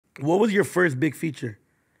What was your first big feature?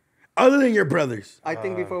 Other than your brothers. I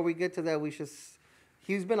think before we get to that, we should.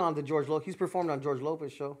 He's been on the He's performed on George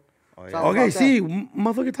Lopez show. Oh, yeah. Talk Okay, about see, that.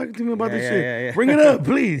 motherfucker talking to me about this shit. Yeah. Bring it up,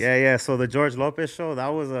 please. Yeah. So the George Lopez show, that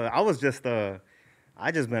was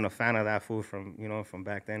I just been a fan of that fool from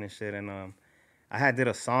back then and shit. And I had did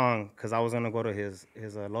a song because I was gonna go to his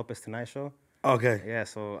Lopez Tonight show. Okay. Yeah,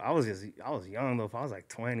 so I was young though. I was like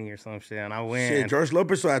 20 or some shit, and I went. Shit, George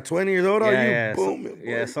Lopez, so at 20 years old, boom.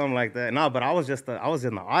 Yeah, something like that. No, but I was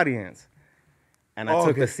in the audience, and I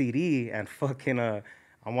took the CD and fucking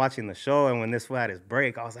I'm watching the show, and when this fool had his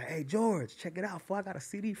break, I was like, "Hey George, check it out, fool! I got a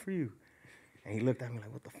CD for you." And he looked at me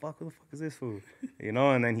like, "What the fuck? Who the fuck is this fool?"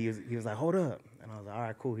 And then he was like, "Hold up," and I was like, "All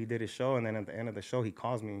right, cool." He did his show, and then at the end of the show, he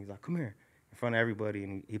calls me, and he's like, "Come here," in front of everybody,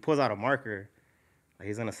 and he pulls out a marker. Like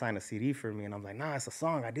he's gonna sign a CD for me, and I'm like, "Nah, it's a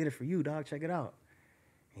song. I did it for you, dog. Check it out."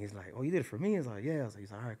 And he's like, "Oh, you did it for me?" He's like, "Yeah."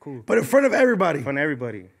 He's like, "All right, cool." But in front of everybody. In front of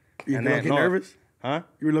everybody. You were looking nervous? Huh?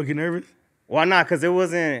 You were looking nervous? Well, nah, cause it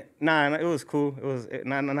wasn't. Nah, it was cool. It was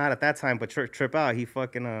not at that time. But Trip Out, he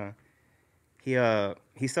fucking he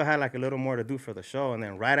still had like a little more to do for the show, and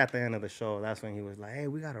then right at the end of the show, that's when he was like, "Hey,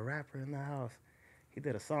 we got a rapper in the house. He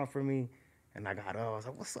did a song for me." And I got up. I was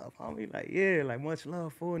like, "What's up, homie?" Like, "Yeah, like much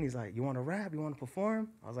love, fool." And he's like, "You want to rap? You want to perform?"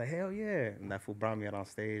 I was like, "Hell yeah!" And that fool brought me out on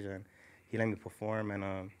stage, and he let me perform, and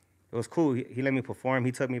it was cool. He let me perform.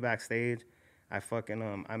 He took me backstage. I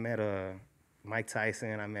met Mike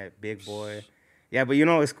Tyson. I met Big Boy. Yeah, but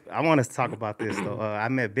I want to talk about this though. I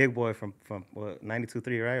met Big Boy from what,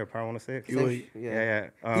 92.3, right, or Power 106. Yeah.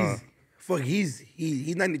 He's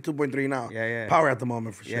 92.3 now. Yeah. Power at the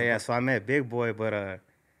moment for sure. Yeah. So I met Big Boy, but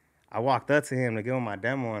I walked up to him to give him my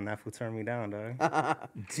demo, and that fool turned me down, dog.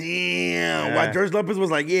 Damn. Why George Lopez was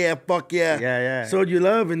like, "Yeah, fuck yeah." Yeah. Showed you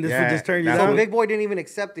love, and this fool just turned you So down. Big Boy didn't even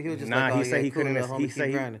accept it. He was just like, "Oh, he said he cool, couldn't.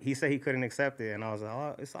 homie, He said he couldn't accept it, and I was like,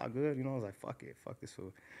 "Oh, it's all good." I was like, "Fuck it, fuck this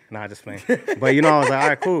fool." Nah, just playing. But I was like, "All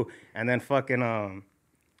right, cool." And then fucking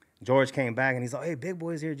George came back, and he's like, "Hey, Big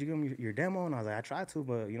Boy's here. Did you give him your demo?" And I was like, "I tried to,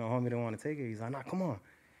 but homie didn't want to take it." He's like, "Nah, come on."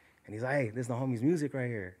 And he's like, "Hey, this is the homie's music right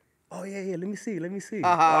here." "Oh yeah, let me see."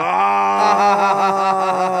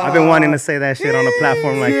 I've been wanting to say that shit on a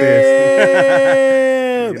platform like this.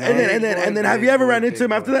 And then have you ever ran into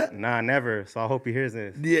him after that? Nah, never. So I hope he hears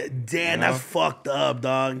this. Yeah, damn, that's fucked up,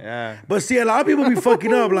 dog. Yeah. But see, a lot of people be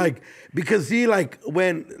fucking up, like, because see, like,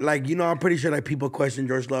 when, like, I'm pretty sure, like, people question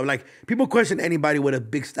George Love. Like, people question anybody with a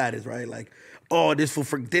big status, right? Like, "Oh, this fool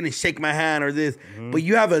didn't shake my hand," or this. Mm-hmm. But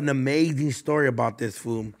you have an amazing story about this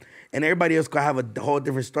fool. And everybody else could have a whole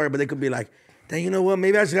different story, but they could be like, "Dang, you know what?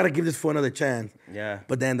 Maybe I just gotta give this fool another chance." Yeah.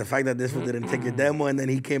 But then the fact that this fool didn't take your demo, and then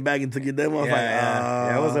he came back and took your demo, I was like,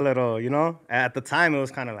 yeah, it was a little, at the time it was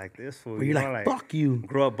kind of like this fool. But you're like, "Fuck you."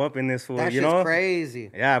 Grew up bumping this fool, That shit's crazy.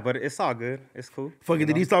 Yeah, but it's all good. It's cool. Fucking,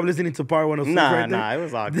 did he stop listening to Power 106 right there? Nah, it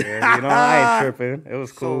was all good. I ain't tripping. It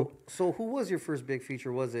was cool. So who was your first big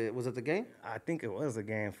feature? Was it the game? I think it was a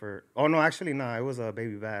game for. Oh no, actually, nah, it was a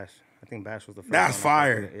Baby Bash. I think Bash was the first. That's one.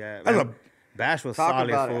 fire. Yeah, Bash was Talk solid.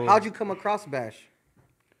 about fool. it. How'd you come across Bash?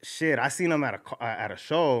 Shit, I seen him at a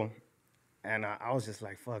show, and I was just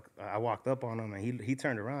like, "Fuck!" I walked up on him, and he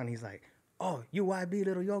turned around. And he's like, "Oh, you YB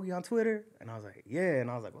Little Yogi on Twitter?" And I was like, "Yeah." And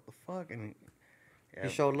I was like, "What the fuck?" And he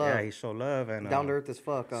showed love. Yeah, he showed love, and down to earth as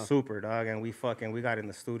fuck. Super dog, and we got in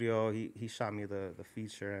the studio. He shot me the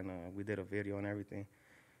feature, and we did a video and everything.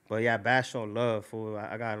 But yeah, Bash showed love. Fool,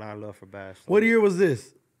 I got a lot of love for Bash. So. What year was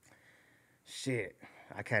this? Shit,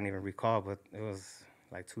 I can't even recall, but it was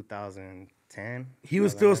like 2010. He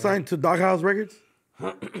was still signed to Doghouse Records?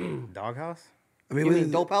 Doghouse? I mean, you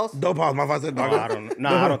mean Dope House? Dope House. My father said Doghouse. I don't know.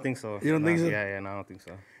 No, I don't think so. You don't think so? Yeah, no, I don't think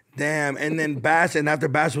so. Damn. And then Bash, and after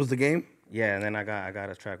Bash was the game? Yeah, and then I got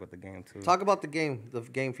a track with the game too. Talk about the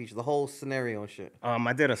game feature, the whole scenario and shit.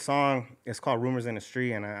 I did a song. It's called "Rumors in the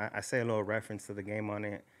Street," and I say a little reference to the game on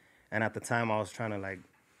it. And at the time, I was trying to like,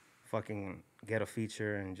 fucking get a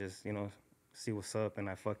feature and just see what's up. And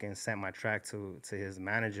I fucking sent my track to his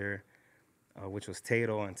manager, which was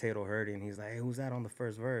Tato, and Tato heard it, and he's like, "Hey, who's that on the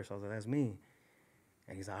first verse?" I was like, "That's me."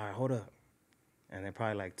 And he's like, "All right, hold up." And then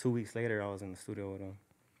probably like 2 weeks later, I was in the studio with him.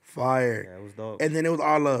 Fire. Yeah, it was dope. And then it was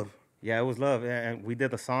all love. Yeah, it was love. And we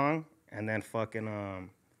did the song, and then fucking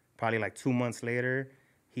probably like 2 months later,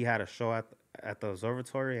 he had a show at the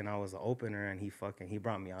observatory, and I was the opener, and he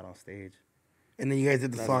brought me out on stage. And then you guys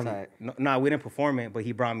did the song. No, we didn't perform it, but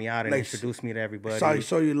he brought me out and introduced me to everybody.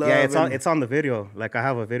 Show you love. Yeah, it's on the video. Like I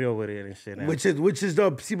have a video with it and shit. And which is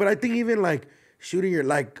dope. See, but I think even like shooting your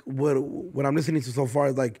what I'm listening to so far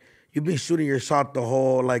is like you've been shooting your shot the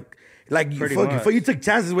whole like you took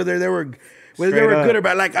chances with her. whether they were good or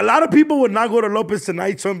bad. Like a lot of people would not go to Lopez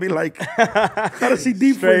tonight, so and be like, "Got a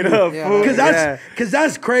CD Straight for you," up, fool. because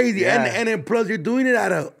that's crazy. Yeah. And then plus you're doing it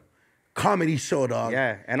at a comedy show, dog.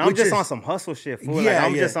 Yeah, and I'm just on some hustle shit, fool. Yeah, like,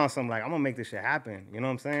 I'm yeah. just on some, like, I'm gonna make this shit happen. You know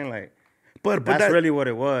what I'm saying? Like, But that's really what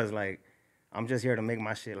it was. Like, I'm just here to make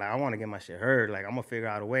my shit. Like, I want to get my shit heard. Like, I'm gonna figure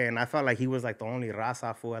out a way. And I felt like he was like the only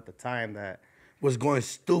raza fool at the time that was going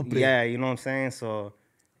stupid. Yeah, you know what I'm saying? So,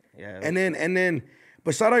 yeah. And then,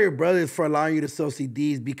 but shout out your brothers for allowing you to sell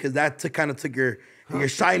CDs because that kind of took your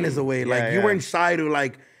shyness away. Like you weren't shy to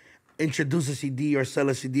like introduce a CD or sell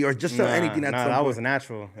a CD or just sell anything. That was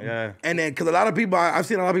natural. Yeah. And then, because a lot of people, I've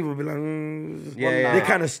seen a lot of people be like, they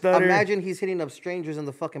kind of stutter. Imagine he's hitting up strangers in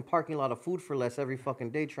the fucking parking lot of Food for Less every fucking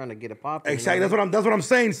day trying to get it popping. Exactly. That's what I'm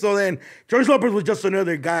saying. So then, George Lopez was just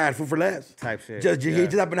another guy at Food for Less. Type shit. He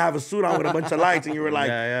just happened to have a suit on with a bunch of lights, and you were like,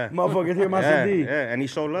 motherfuckers, hear my CD. Yeah, and he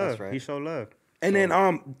showed love. Right. He showed love. And then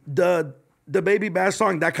the Baby Bash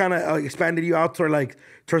song, that kind of expanded you out towards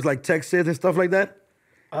like Texas and stuff like that?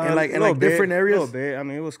 And like different areas? A little bit. I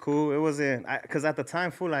mean, it was cool. It wasn't, because at the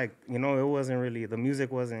time, fool, like, you know, it wasn't really, the music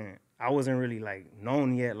wasn't, I wasn't really like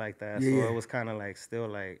known yet like that. So it was kind of like still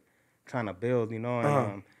like trying to build, you know.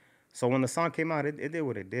 And so when the song came out, it did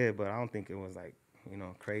what it did, but I don't think it was like, you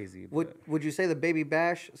know, crazy. Would you say the Baby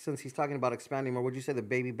Bash, since he's talking about expanding more, would you say the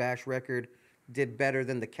Baby Bash record did better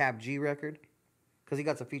than the Cap G record? Because he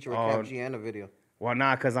got to feature with Cap G and a video. Well,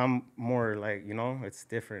 nah, because I'm more like, you know, it's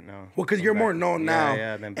different now. Well, because you're more known now.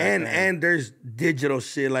 Yeah, than back and then. and there's digital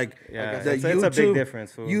shit like it's a big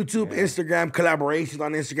difference. Fool. YouTube, Instagram, collaborations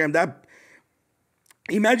on Instagram. That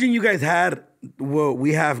imagine you guys had what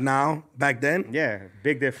we have now back then. Yeah,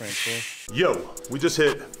 big difference. Fool. Yo, we just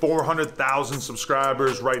hit 400,000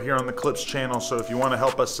 subscribers right here on the Clips channel. So if you want to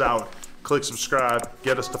help us out, click subscribe,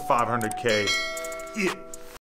 get us to 500K. Yeah.